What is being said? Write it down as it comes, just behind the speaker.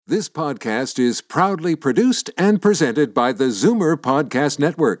This podcast is proudly produced and presented by the Zoomer Podcast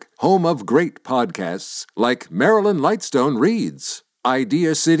Network, home of great podcasts like Marilyn Lightstone Reads,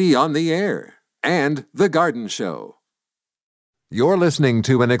 Idea City on the Air, and The Garden Show. You're listening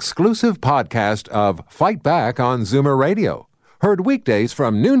to an exclusive podcast of Fight Back on Zoomer Radio, heard weekdays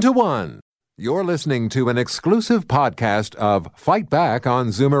from noon to 1. You're listening to an exclusive podcast of Fight Back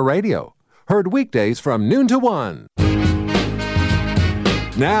on Zoomer Radio, heard weekdays from noon to 1.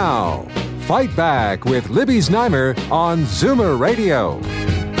 Now, Fight Back with Libby Znaimer on Zoomer Radio.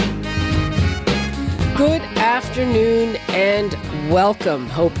 Good afternoon and welcome.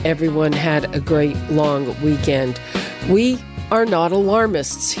 Hope everyone had a great long weekend. We are not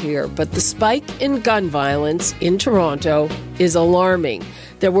alarmists here, but the spike in gun violence in Toronto is alarming.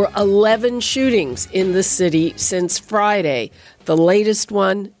 There were 11 shootings in the city since Friday, the latest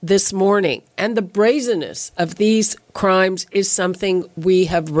one this morning. And the brazenness of these crimes is something we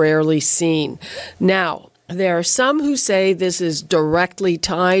have rarely seen. Now, there are some who say this is directly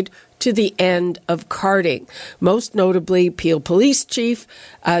tied to the end of carding. Most notably, Peel Police Chief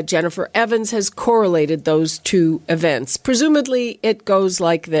Jennifer Evans has correlated those two events. Presumably, it goes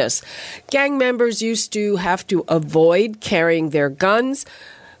like this. Gang members used to have to avoid carrying their guns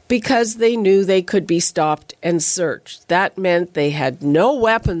because they knew they could be stopped and searched. That meant they had no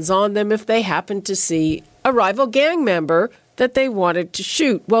weapons on them if they happened to see a rival gang member that they wanted to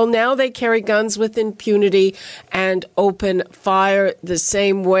shoot. Well, now they carry guns with impunity and open fire the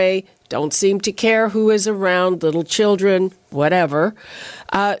same way. Don't seem to care who is around, little children, whatever.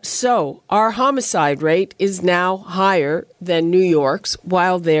 So our homicide rate is now higher than New York's,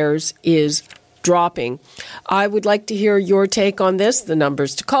 while theirs is dropping. I would like to hear your take on this. The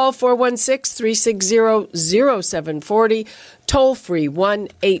numbers to call, 416-360-0740, toll free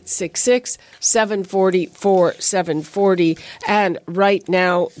 1-866-740-4740. And right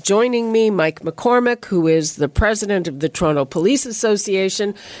now, joining me, Mike McCormick, who is the president of the Toronto Police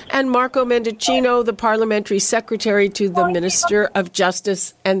Association, and Marco Mendicino, the parliamentary secretary to the Minister of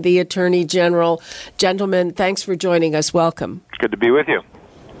Justice and the Attorney General. Gentlemen, thanks for joining us. Welcome. It's good to be with you.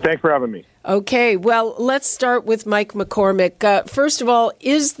 Thanks for having me. Okay, well, let's start with Mike McCormick. First of all,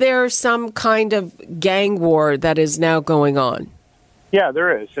 is there some kind of gang war that is now going on? Yeah,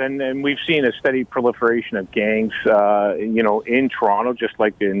 there is, and we've seen a steady proliferation of gangs, in Toronto, just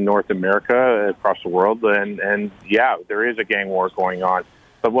like in North America, across the world, and yeah, there is a gang war going on.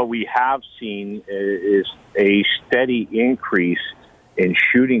 But what we have seen is a steady increase in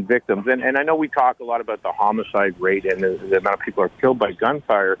shooting victims. And I know we talk a lot about the homicide rate and the amount of people are killed by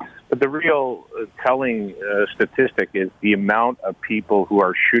gunfire, but the real telling statistic is the amount of people who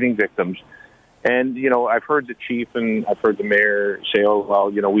are shooting victims. And, I've heard the chief and I've heard the mayor say,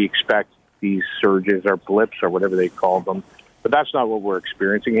 we expect these surges or blips or whatever they call them. But that's not what we're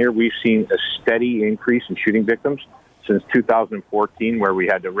experiencing here. We've seen a steady increase in shooting victims since 2014, where we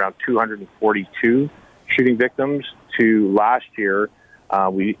had around 242 shooting victims, to last year,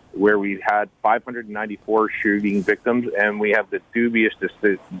 where we had 594 shooting victims, and we have the dubious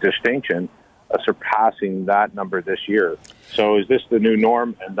distinction of surpassing that number this year. So is this the new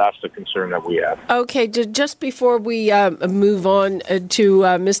norm? And that's the concern that we have. Okay, just before we move on to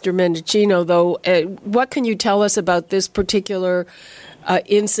Mr. Mendicino, though, what can you tell us about this particular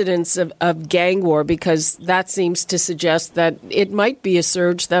incidence of gang war? Because that seems to suggest that it might be a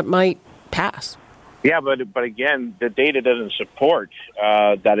surge that might pass. Yeah, but again, the data doesn't support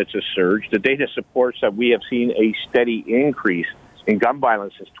that it's a surge. The data supports that we have seen a steady increase in gun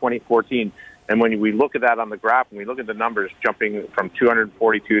violence since 2014. And when we look at that on the graph, and we look at the numbers jumping from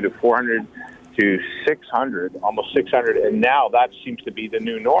 242 to 400 to 600, almost 600, and now that seems to be the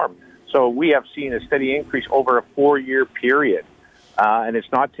new norm. So we have seen a steady increase over a 4-year period, and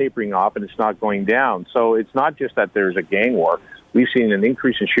it's not tapering off and it's not going down. So it's not just that there's a gang war. We've seen an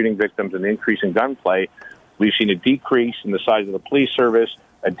increase in shooting victims, an increase in gunplay. We've seen a decrease in the size of the police service,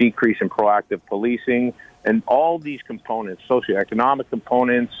 a decrease in proactive policing, and all these components, socioeconomic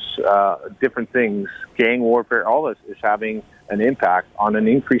components, different things, gang warfare, all this is having an impact on an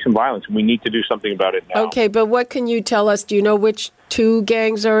increase in violence. We need to do something about it now. Okay, but what can you tell us? Do you know which two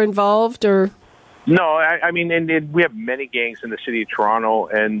gangs are involved, or? No, I mean, we have many gangs in the city of Toronto,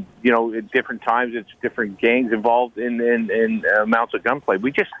 and, at different times it's different gangs involved in amounts of gunplay.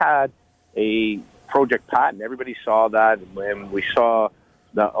 We just had a Project Patton. Everybody saw that, and we saw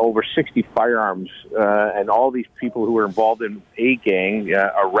over 60 firearms and all these people who were involved in a gang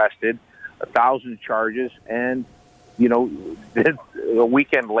arrested, 1,000 charges, and, a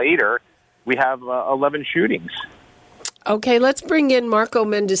weekend later, we have 11 shootings. Okay, let's bring in Marco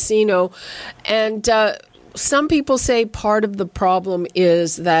Mendicino. And some people say part of the problem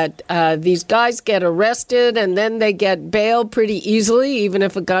is that these guys get arrested and then they get bail pretty easily, even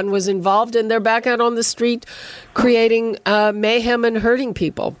if a gun was involved, and they're back out on the street creating mayhem and hurting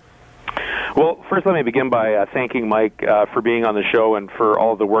people. Well, first let me begin by thanking Mike for being on the show and for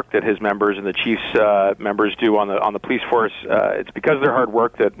all of the work that his members and the Chiefs members do on the police force. It's because of their hard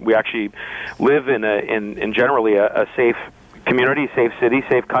work that we actually live in generally a safe community, safe city,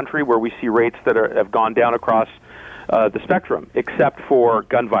 safe country, where we see rates that have gone down across the spectrum, except for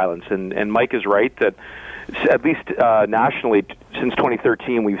gun violence. And Mike is right that at least nationally, since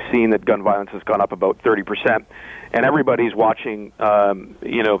 2013, we've seen that gun violence has gone up about 30%. And everybody's watching,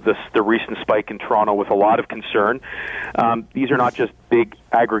 the recent spike in Toronto with a lot of concern. These are not just big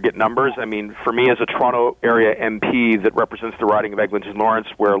aggregate numbers. I mean, for me as a Toronto area MP that represents the riding of Eglinton Lawrence,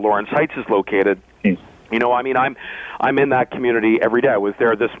 where Lawrence Heights is located, I'm in that community every day. I was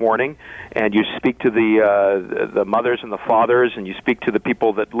there this morning, and you speak to the mothers and the fathers, and you speak to the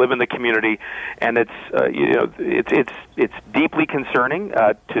people that live in the community, and it's deeply concerning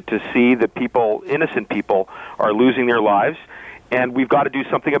to see that innocent people, are losing their lives, and we've got to do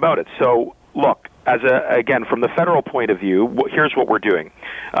something about it. So, look. Again, from the federal point of view, here's what we're doing.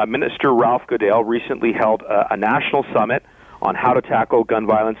 Minister Ralph Goodale recently held a national summit on how to tackle gun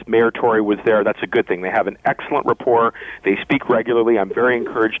violence. Mayor Tory was there. That's a good thing. They have an excellent rapport. They speak regularly. I'm very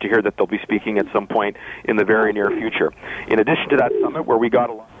encouraged to hear that they'll be speaking at some point in the very near future. In addition to that summit, where we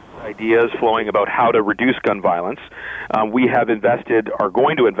got a lot of ideas flowing about how to reduce gun violence, we are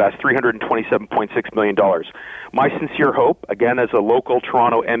going to invest $327.6 million. My sincere hope, again, as a local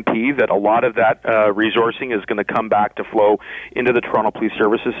Toronto MP, that a lot of that resourcing is going to come back to flow into the Toronto Police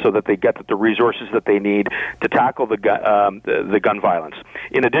Services so that they get the resources that they need to tackle the gun violence.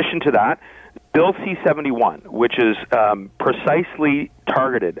 In addition to that, Bill C-71, which is precisely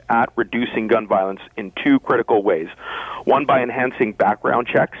targeted at reducing gun violence in two critical ways. One, by enhancing background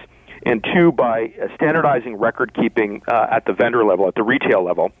checks, and two, by standardizing record-keeping at the vendor level, at the retail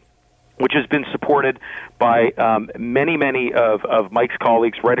level, which has been supported by many of Mike's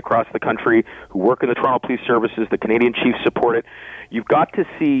colleagues right across the country who work in the Toronto Police Services. The Canadian Chiefs support it. You've got to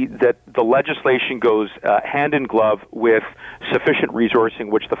see that the legislation goes hand in glove with sufficient resourcing,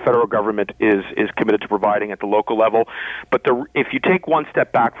 which the federal government is committed to providing at the local level. But if you take one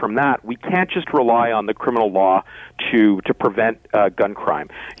step back from that, we can't just rely on the criminal law to prevent gun crime.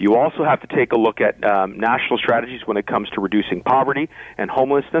 You also have to take a look at national strategies when it comes to reducing poverty and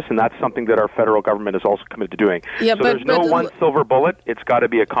homelessness, and that's something that our federal government is also committed to doing. Yeah, so there's no one silver bullet. It's got to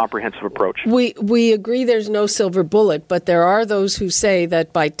be a comprehensive approach. We agree there's no silver bullet, but there are those who say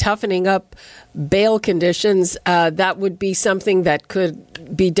that by toughening up bail conditions, that would be something that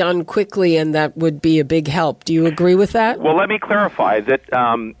could be done quickly and that would be a big help. Do you agree with that? Well, let me clarify that,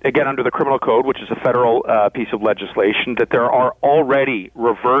 again, under the Criminal Code, which is a federal piece of legislation, that there are already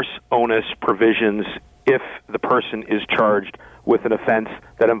reverse onus provisions if the person is charged with an offense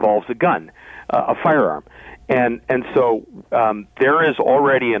that involves a gun, a firearm. And so there is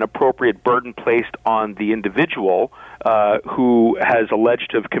already an appropriate burden placed on the individual who has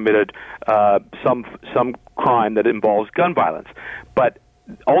alleged to have committed some crime that involves gun violence. But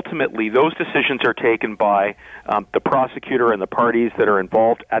ultimately, those decisions are taken by the prosecutor and the parties that are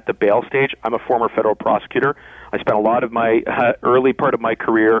involved at the bail stage. I'm a former federal prosecutor. I spent a lot of my early part of my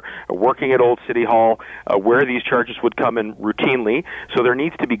career working at Old City Hall, where these charges would come in routinely. So there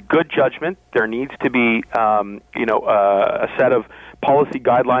needs to be good judgment. There needs to be, a set of policy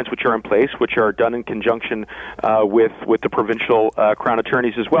guidelines which are in place, which are done in conjunction with the provincial crown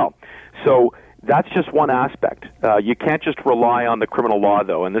attorneys as well. So that's just one aspect. You can't just rely on the criminal law,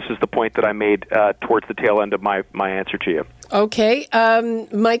 though, and this is the point that I made towards the tail end of my answer to you. Okay.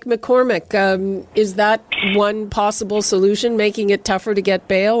 Mike McCormick, is that one possible solution, making it tougher to get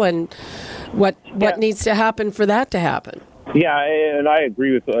bail, and what needs to happen for that to happen? Yeah, and I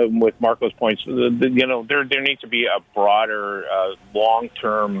agree with Marco's points. There needs to be a broader,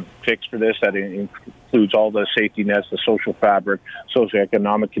 long-term fix for this that includes all the safety nets, the social fabric,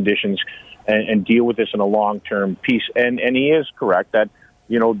 socioeconomic conditions, and deal with this in a long-term piece. And he is correct that,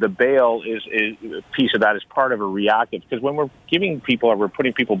 the bail is a piece of that is part of a reactive. Because when we're giving people or we're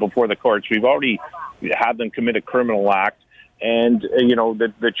putting people before the courts, we've already had them commit a criminal act, and,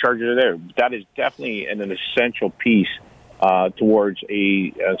 the charges are there. That is definitely an essential piece towards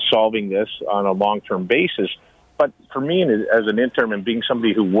solving this on a long-term basis. But for me, as an intern and being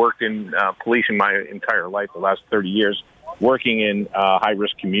somebody who worked in policing my entire life, the last 30 years, working in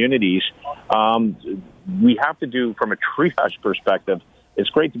high-risk communities, we have to do, from a triage perspective, it's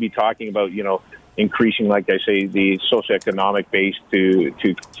great to be talking about, increasing, like I say, the socioeconomic base to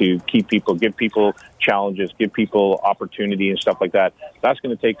keep people, give people challenges, give people opportunity and stuff like that. That's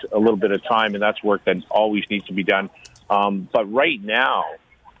going to take a little bit of time, and that's work that always needs to be done. But right now,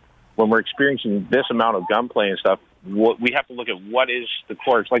 when we're experiencing this amount of gunplay and stuff, we have to look at what is the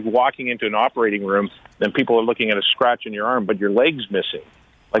core. It's like walking into an operating room, then people are looking at a scratch in your arm, but your leg's missing.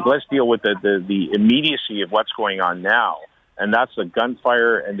 Like, let's deal with the immediacy of what's going on now. And that's the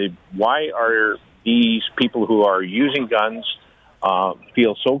gunfire. And why are these people who are using guns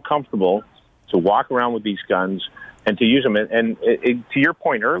feel so comfortable to walk around with these guns and to use them? And to your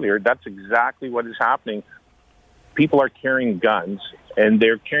point earlier, that's exactly what is happening. People are carrying guns, and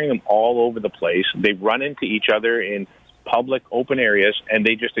they're carrying them all over the place. They run into each other in public, open areas, and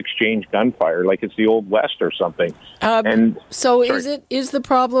they just exchange gunfire like it's the Old West or something. Is the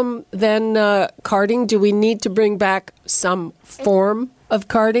problem then carding? Do we need to bring back some form of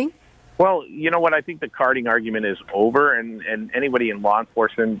carding? Well, you know what? I think the carding argument is over, and anybody in law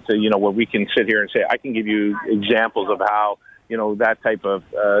enforcement, where we can sit here and say, I can give you examples of how, that type of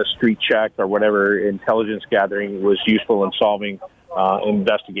street check or whatever intelligence gathering was useful in solving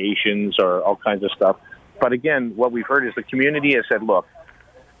investigations or all kinds of stuff. But again, what we've heard is the community has said, look,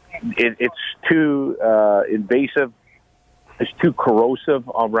 it's too invasive, it's too corrosive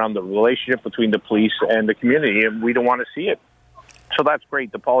around the relationship between the police and the community, and we don't want to see it. So that's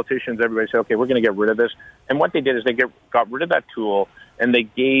great. The politicians, everybody said, okay, we're going to get rid of this. And what they did is they got rid of that tool, and they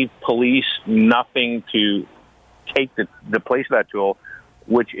gave police nothing to take the place of that tool,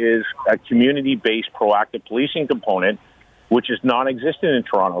 which is a community-based proactive policing component, which is non-existent in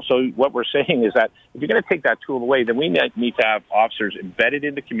Toronto. So what we're saying is that if you're going to take that tool away, then we need to have officers embedded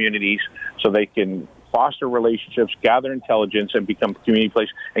into communities so they can foster relationships, gather intelligence, and become community police,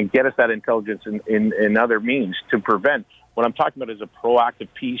 and get us that intelligence in other means to prevent. What I'm talking about is a proactive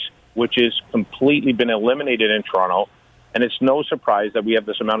piece, which has completely been eliminated in Toronto. And it's no surprise that we have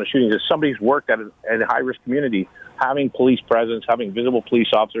this amount of shootings. If somebody's worked at a high-risk community, having police presence, having visible police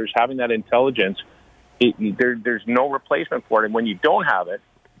officers, having that intelligence, there's no replacement for it. And when you don't have it,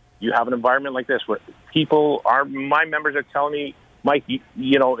 you have an environment like this where my members are telling me, Mike,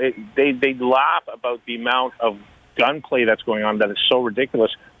 they laugh about the amount of gunplay that's going on that is so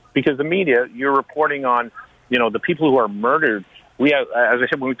ridiculous because the media, you're reporting on, the people who are murdered. We have, as I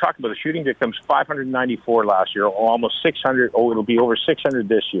said, when we talked about the shooting victims, 594 last year, almost 600. Oh, it'll be over 600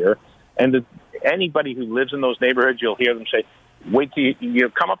 this year. And anybody who lives in those neighborhoods, you'll hear them say, wait till you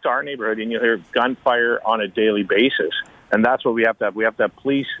come up to our neighborhood and you'll hear gunfire on a daily basis. And that's what we have to have. We have to have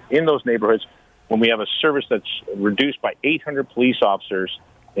police in those neighborhoods. When we have a service that's reduced by 800 police officers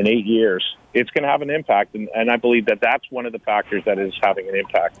in 8 years, it's going to have an impact. And I believe that that's one of the factors that is having an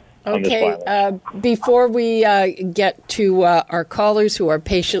impact on this violence. Before we get to our callers who are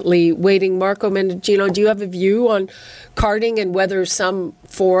patiently waiting, Marco Mendicino, do you have a view on carding and whether some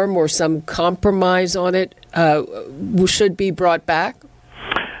form or some compromise on it should be brought back?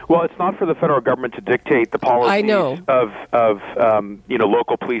 Well, it's not for the federal government to dictate the policies of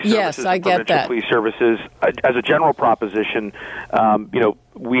local police services. Yes, I get that. Police services. As a general proposition,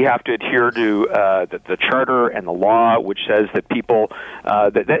 we have to adhere to the charter and the law, which says that people,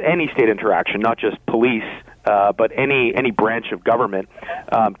 that any state interaction, not just police, but any branch of government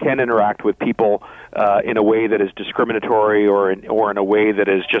can interact with people in a way that is discriminatory or in a way that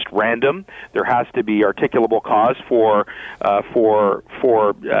is just random. There has to be articulable cause for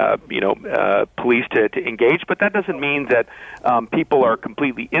police to engage, but that doesn't mean that people are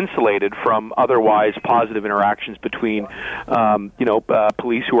completely insulated from otherwise positive interactions between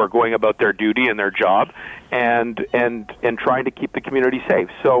police who are going about their duty and their job and trying to keep the community safe.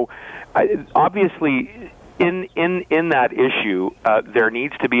 So obviously, in that issue, there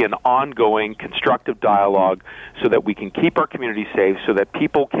needs to be an ongoing constructive dialogue so that we can keep our community safe, so that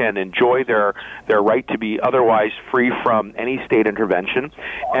people can enjoy their right to be otherwise free from any state intervention,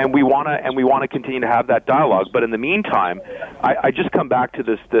 and we want to continue to have that dialogue. But in the meantime, I just come back to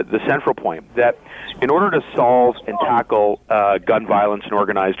the central point that in order to solve and tackle gun violence and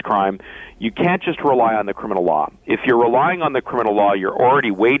organized crime, you can't just rely on the criminal law. If you're relying on the criminal law, you're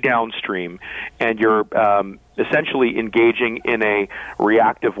already way downstream, and you're essentially engaging in a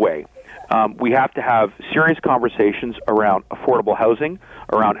reactive way. We have to have serious conversations around affordable housing,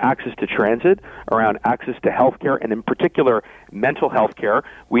 around access to transit, around access to health care, and in particular, mental health care.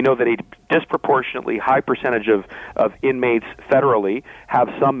 We know that a disproportionately high percentage of inmates federally have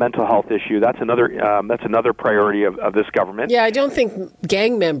some mental health issue. That's another priority of this government. Yeah, I don't think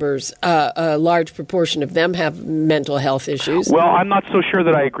gang members, a large proportion of them have mental health issues. Well, I'm not so sure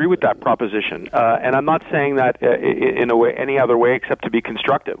that I agree with that proposition, and I'm not saying that in a way, any other way except to be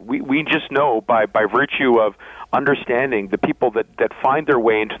constructive. We just know by virtue of understanding the people that find their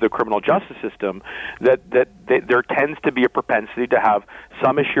way into the criminal justice system that there tends to be a propensity to have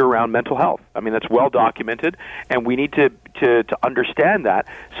some issue around mental health. I mean, that's well documented, and we need to understand that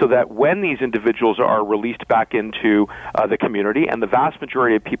so that when these individuals are released back into the community, and the vast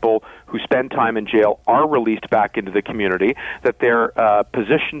majority of people who spend time in jail are released back into the community, that they're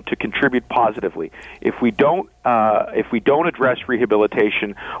positioned to contribute positively. If we don't address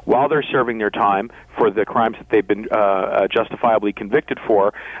rehabilitation while they're serving their time for the crimes that they've been justifiably convicted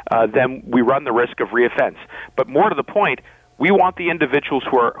for, then we run the risk of reoffense. But more to the point, we want the individuals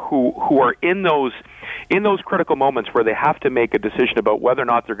who are in those critical moments where they have to make a decision about whether or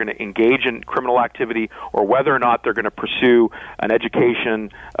not they're going to engage in criminal activity or whether or not they're going to pursue an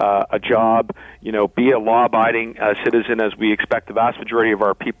education, a job, be a law-abiding citizen, as we expect the vast majority of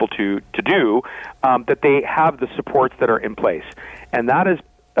our people to do, that they have the supports that are in place. And that is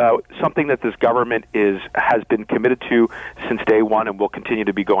something that this government has been committed to since day one and will continue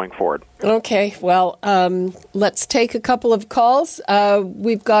to be going forward. Okay, well, let's take a couple of calls.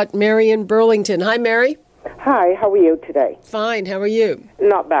 We've got Mary in Burlington. Hi, Mary. Hi, how are you today? Fine, how are you?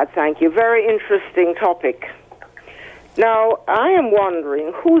 Not bad, thank you. Very interesting topic. Now, I am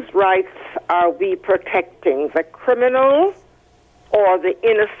wondering, whose rights are we protecting, the criminal or the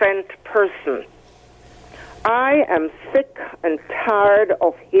innocent person? I am sick and tired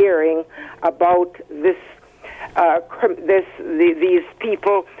of hearing about these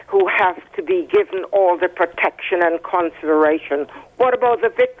people who have to be given all the protection and consideration. What about the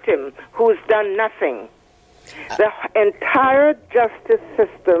victim who's done nothing? The entire justice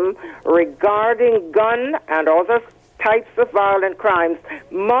system regarding gun and other types of violent crimes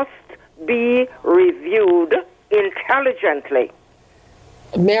must be reviewed intelligently.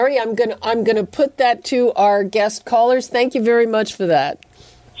 Mary, I'm gonna put that to our guest callers. Thank you very much for that.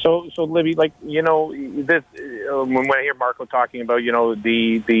 So Libby, this, when I hear Marco talking about,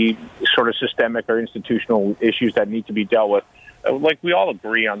 the sort of systemic or institutional issues that need to be dealt with, we all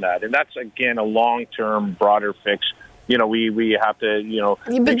agree on that, and that's again a long-term, broader fix. We have to,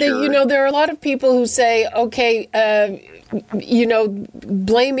 But there are a lot of people who say, okay,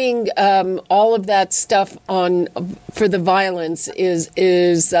 blaming all of that stuff for the violence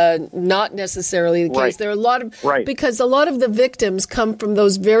is not necessarily the case. Right. There are a lot of because a lot of the victims come from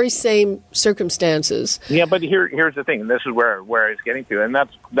those very same circumstances. Yeah, but here's the thing, and this is where I was getting to, and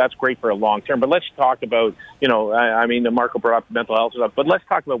that's great for a long term. But let's talk about, Marco brought up mental health stuff, but let's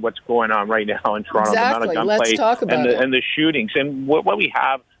talk about what's going on right now in Toronto. Exactly. The amount of gunplay Let's talk about it. And the shootings, and what we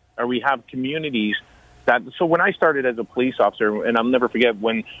have communities that. So when I started as a police officer, and I'll never forget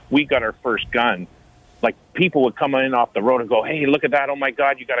when we got our first gun, like people would come in off the road and go, "Hey, look at that! Oh my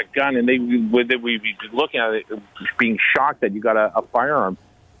God, you got a gun!" And we'd be looking at it, being shocked that you got a firearm.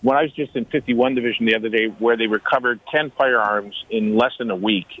 When I was just in 51 Division the other day, where they recovered 10 firearms in less than a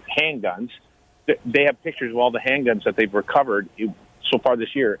week, handguns. They have pictures of all the handguns that they've recovered so far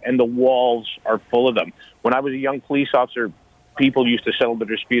this year, and the walls are full of them. When I was a young police officer, people used to settle their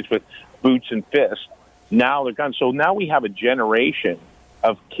disputes with boots and fists. Now they're guns. So now we have a generation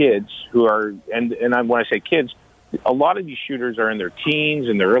of kids who are, and when I say kids, a lot of these shooters are in their teens,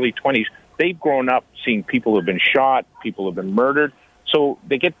 in their early 20s. They've grown up seeing people who have been shot, people who have been murdered. So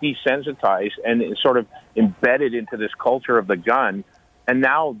they get desensitized and sort of embedded into this culture of the gun. And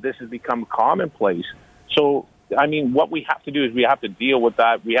now this has become commonplace. So, I mean, what we have to do is we have to deal with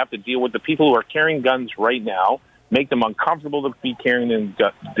that. We have to deal with the people who are carrying guns right now, make them uncomfortable to be carrying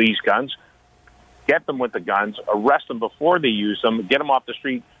these guns, get them with the guns, arrest them before they use them, get them off the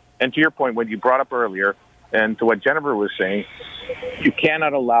street. And to your point, what you brought up earlier, and to what Jennifer was saying, you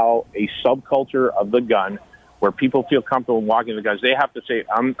cannot allow a subculture of the gun where people feel comfortable walking the guns. They have to say,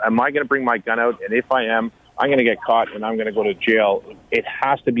 am I going to bring my gun out? And if I am, I'm going to get caught and I'm going to go to jail. It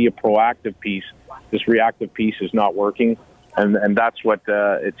has to be a proactive piece. This reactive piece is not working. And that's what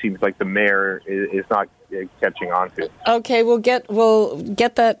it seems like the mayor is not catching on to. Okay, we'll get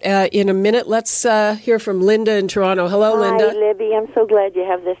that in a minute. Let's hear from Linda in Toronto. Hello, Linda. Hi, Libby. I'm so glad you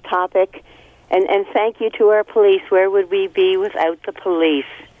have this topic. And thank you to our police. Where would we be without the police?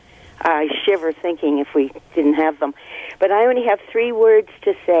 I shiver thinking if we didn't have them. But I only have 3 words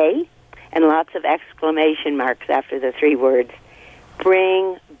to say, and lots of exclamation marks after the 3 words.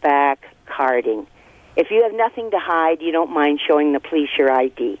 Bring back carding. If you have nothing to hide, you don't mind showing the police your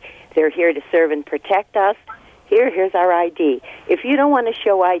ID. They're here to serve and protect us. Here's our ID. If you don't want to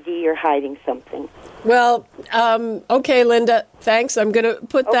show ID, you're hiding something. Well, okay, Linda, thanks. I'm going to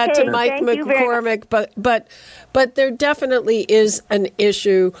put that to Mike McCormick, but there definitely is an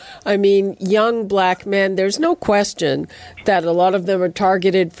issue. I mean, young black men, there's no question that a lot of them are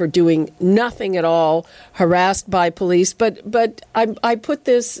targeted for doing nothing at all, harassed by police. But I put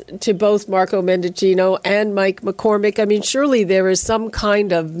this to both Marco Mendicino and Mike McCormick. I mean, surely there is some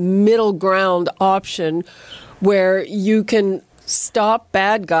kind of middle ground option where you can stop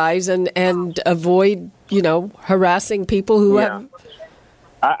bad guys and avoid, harassing people who have...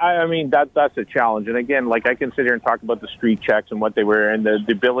 I mean, that's a challenge. And again, like I can sit here and talk about the street checks and what they were and the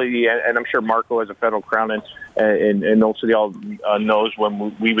ability, and I'm sure Marco as a federal crown and Old City Hall knows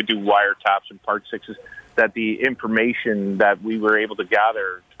when we would do wiretaps and Part 6s, that the information that we were able to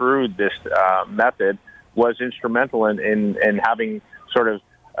gather through this method was instrumental in having sort of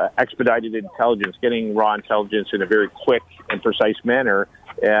expedited intelligence, getting raw intelligence in a very quick and precise manner,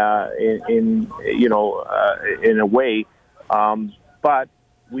 in a way. But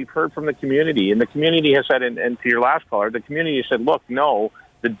we've heard from the community, and the community has said, and to your last caller, the community has said, look, no,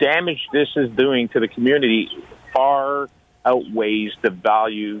 the damage this is doing to the community far outweighs the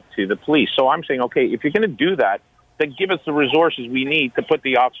value to the police. So I'm saying, okay, if you're going to do that, then give us the resources we need to put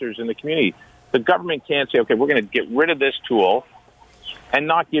the officers in the community. The government can't say, okay, we're going to get rid of this tool and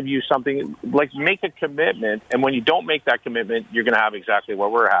not give you something, like make a commitment, and when you don't make that commitment, you're going to have exactly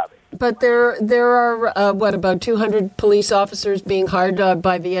what we're having. But there are, about 200 police officers being hired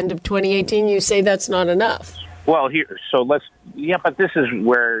by the end of 2018? You say that's not enough. Well, but this is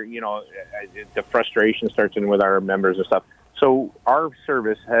where, the frustration starts in with our members and stuff. So our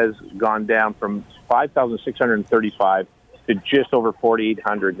service has gone down from 5,635 to just over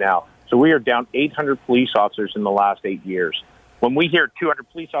 4,800 now. So we are down 800 police officers in the last 8 years. When we hear 200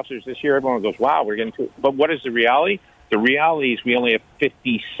 police officers this year, everyone goes, wow, we're getting to... But what is the reality? The reality is we only have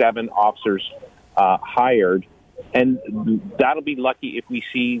 57 officers hired, and that'll be lucky if we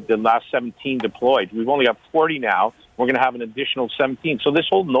see the last 17 deployed. We've only got 40 now. We're going to have an additional 17. So this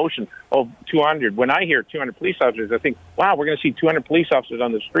whole notion of 200, when I hear 200 police officers, I think, wow, we're going to see 200 police officers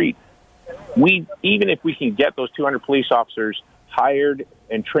on the street. Even if we can get those 200 police officers hired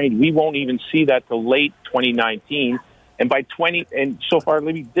and trained, we won't even see that till late 2019. And by so far,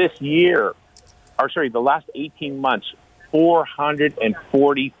 this year, the last 18 months,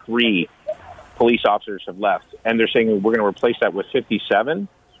 443 police officers have left. And they're saying we're going to replace that with 57.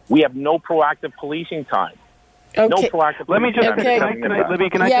 We have no proactive policing time. Okay. No proactive Let me just, Libby,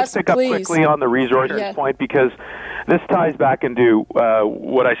 can I just pick up quickly on the resources point, because this ties back into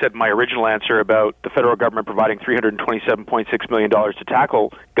what I said in my original answer about the federal government providing $327.6 million to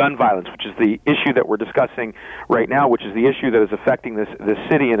tackle gun violence, which is the issue that we're discussing right now, which is the issue that is affecting this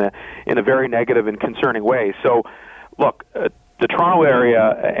city in a very negative and concerning way. So, look, the Toronto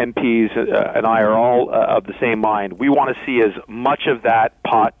area MPs and I are all of the same mind. We want to see as much of that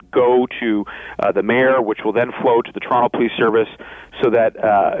pot go to the mayor, which will then flow to the Toronto Police Service, so that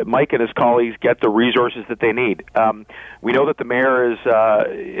Mike and his colleagues get the resources that they need. We know that the mayor is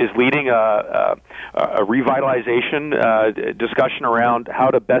leading a revitalization discussion around how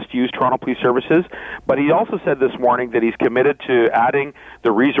to best use Toronto Police Services, but he also said this morning that he's committed to adding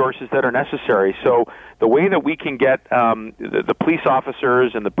the resources that are necessary. So the way that we can get the police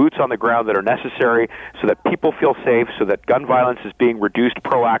officers and the boots on the ground that are necessary so that people feel safe, so that gun violence is being reduced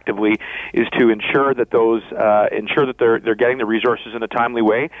proactively, is to ensure that they're getting the resources in a timely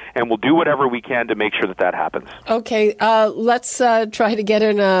way, and we'll do whatever we can to make sure that happens. Okay, let's try to get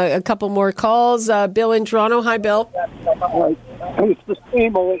in a couple more calls. Bill in Toronto. Hi, Bill. It's the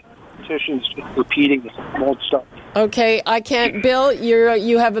same old politicians just repeating the same old stuff. Okay, I can't. Bill,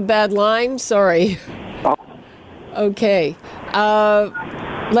 you have a bad line. Sorry. Oh. Okay,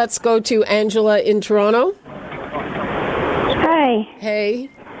 let's go to Angela in Toronto. Hi. Hey,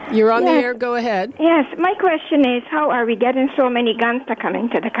 you're on the air. Go ahead. Yes, my question is, how are we getting so many guns to come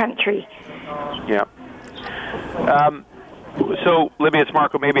into the country? Yeah. So, Libby, it's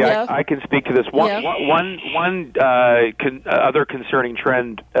Marco. Maybe I can speak to this. One other concerning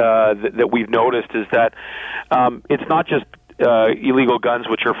trend that we've noticed is that it's not just illegal guns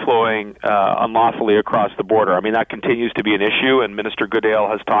which are flowing unlawfully across the border. I mean, that continues to be an issue, and Minister Goodale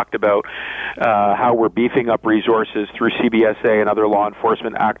has talked about how we're beefing up resources through CBSA and other law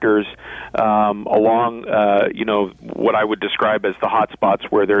enforcement actors along, what I would describe as the hot spots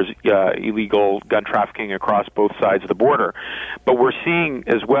where there's illegal gun trafficking across both sides of the border. But we're seeing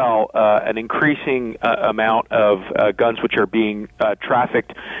as well an increasing amount of guns which are being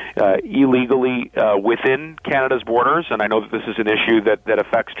trafficked illegally within Canada's borders, and I know that this is an issue that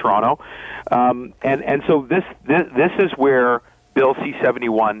affects Toronto. And so this is where Bill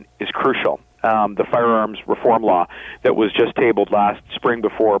C-71 is crucial. The firearms reform law that was just tabled last spring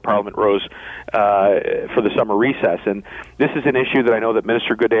before Parliament rose for the summer recess. And this is an issue that I know that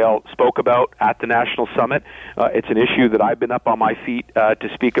Minister Goodale spoke about at the National Summit. It's an issue that I've been up on my feet to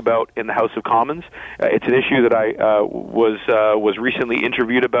speak about in the House of Commons. It's an issue that I was recently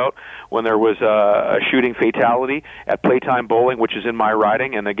interviewed about when there was a shooting fatality at Playtime Bowling, which is in my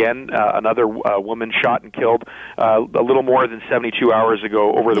riding. And again, another woman shot and killed a little more than 72 hours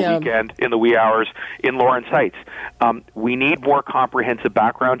ago over the weekend in the wee hours in Lawrence Heights. We need more comprehensive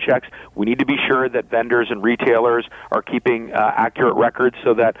background checks. We need to be sure that vendors and retailers are keeping accurate records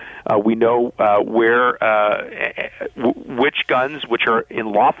so that we know which guns which are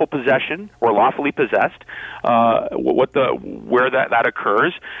in lawful possession or lawfully possessed, where that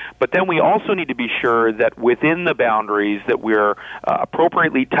occurs. But then we also need to be sure that within the boundaries that we're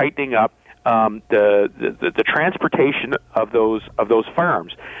appropriately tightening up the transportation of those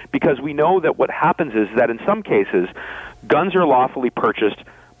firearms, because we know that what happens is that in some cases guns are lawfully purchased,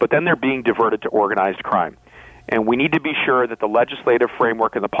 but then they're being diverted to organized crime. And we need to be sure that the legislative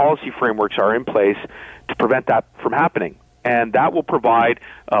framework and the policy frameworks are in place to prevent that from happening. And that will provide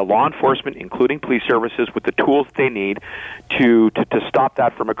law enforcement, including police services, with the tools they need to stop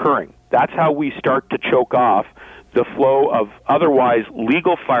that from occurring. That's how we start to choke off the flow of otherwise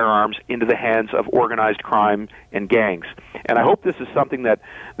legal firearms into the hands of organized crime and gangs. And I hope this is something that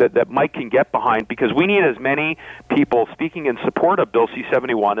Mike can get behind, because we need as many people speaking in support of Bill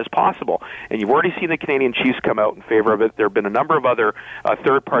C-71 as possible. And you've already seen the Canadian Chiefs come out in favor of it. There have been a number of other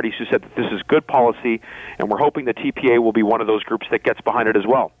third parties who said that this is good policy, and we're hoping the TPA will be one of those groups that gets behind it as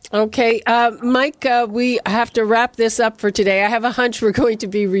well. Okay. Mike, we have to wrap this up for today. I have a hunch we're going to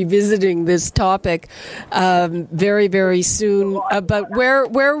be revisiting this topic very, very soon. But where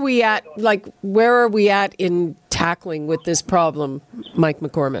are we at? Like, where are we at in tackling with this problem, Mike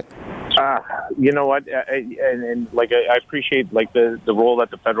McCormick? You know what, and I appreciate the role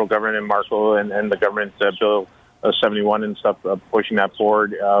that the federal government and Marco and the government Bill 71 and stuff pushing that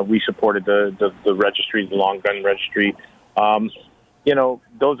forward. We supported the registry, the long gun registry.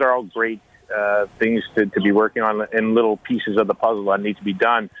 Those are all great things to be working on, and little pieces of the puzzle that need to be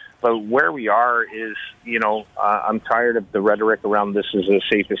done. But where we are is, I'm tired of the rhetoric around this is the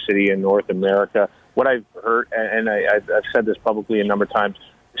safest city in North America. What I've heard, and I've said this publicly a number of times,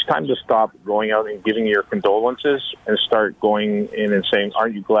 it's time to stop going out and giving your condolences and start going in and saying,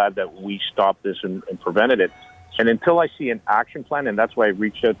 aren't you glad that we stopped this and prevented it? And until I see an action plan, and that's why I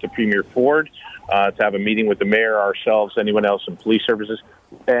reached out to Premier Ford to have a meeting with the mayor, ourselves, anyone else in police services.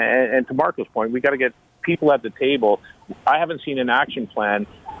 And to Marco's point, we got to get people at the table. I haven't seen an action plan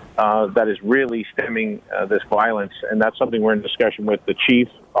that is really stemming this violence, and that's something we're in discussion with the chief,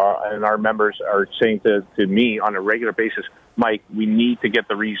 and our members are saying to me on a regular basis, Mike, we need to get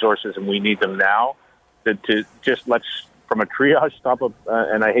the resources, and we need them now to just let's, from a triage, stop,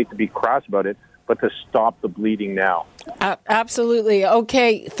 and I hate to be crass about it, but to stop the bleeding now. Absolutely.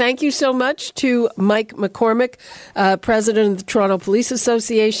 Okay. Thank you so much to Mike McCormick, President of the Toronto Police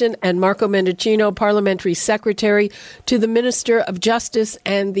Association, and Marco Mendicino, Parliamentary Secretary to the Minister of Justice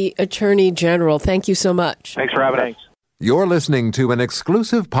and the Attorney General. Thank you so much. Thanks for having us. You're listening to an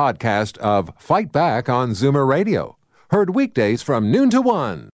exclusive podcast of Fight Back on Zoomer Radio. Heard weekdays from noon to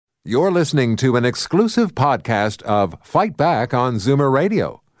 1. You're listening to an exclusive podcast of Fight Back on Zoomer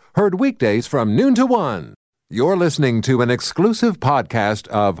Radio. Heard weekdays from noon to 1. You're listening to an exclusive podcast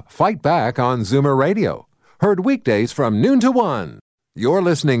of Fight Back on Zoomer Radio. Heard weekdays from noon to 1. You're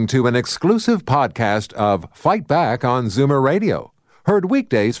listening to an exclusive podcast of Fight Back on Zoomer Radio. Heard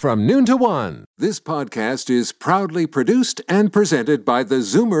weekdays from noon to 1. This podcast is proudly produced and presented by the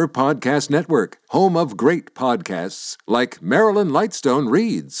Zoomer Podcast Network, home of great podcasts like Marilyn Lightstone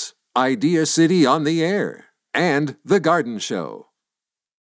Reads, Idea City on the Air, and The Garden Show.